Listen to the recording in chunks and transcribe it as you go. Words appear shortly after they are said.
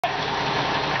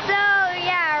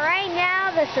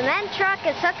the cement truck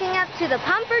is hooking up to the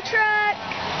pumper truck.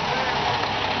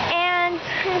 And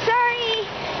I'm sorry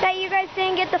that you guys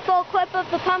didn't get the full clip of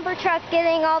the pumper truck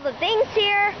getting all the things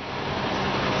here.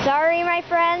 Sorry, my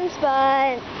friends,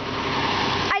 but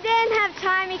I didn't have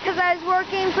time because I was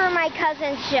working for my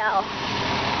cousin's show.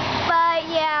 But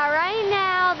yeah, right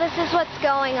now this is what's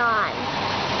going on.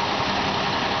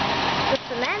 The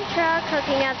cement truck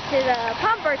hooking up to the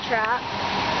pumper truck.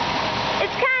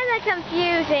 It's kind of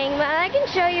confusing, but I can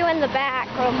show you in the back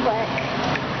real quick.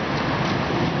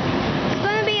 It's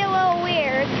going to be a little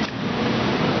weird.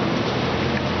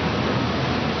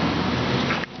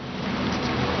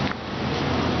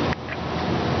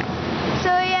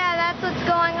 So yeah, that's what's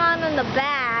going on in the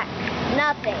back.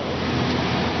 Nothing.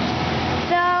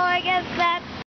 So I guess that's